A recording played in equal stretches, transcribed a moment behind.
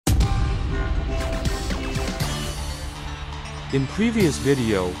In previous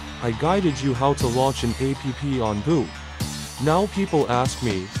video, I guided you how to launch an app on boot. Now people ask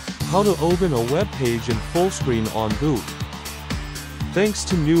me, how to open a web page in full screen on boot. Thanks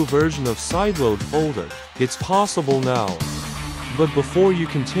to new version of Sideload Folder, it's possible now. But before you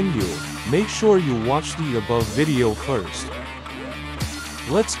continue, make sure you watch the above video first.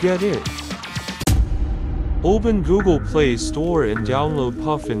 Let's get it. Open Google Play Store and download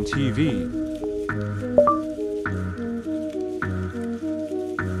Puffin TV.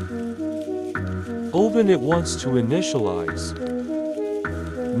 Open it once to initialize.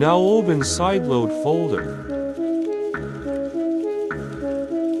 Now open Sideload Folder.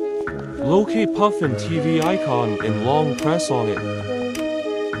 Locate Puffin TV icon and long press on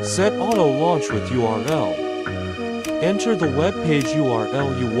it. Set auto launch with URL. Enter the web page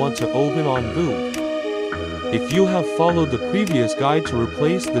URL you want to open on boot. If you have followed the previous guide to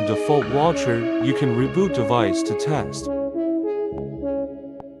replace the default launcher, you can reboot device to test.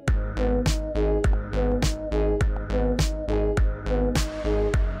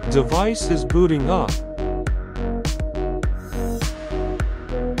 Device is booting up.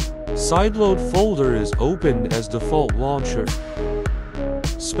 Sideload Folder is opened as default launcher.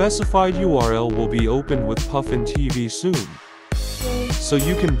 Specified URL will be opened with Puffin TV soon. So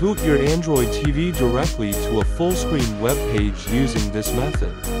you can boot your Android TV directly to a full screen web page using this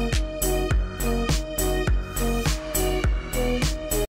method.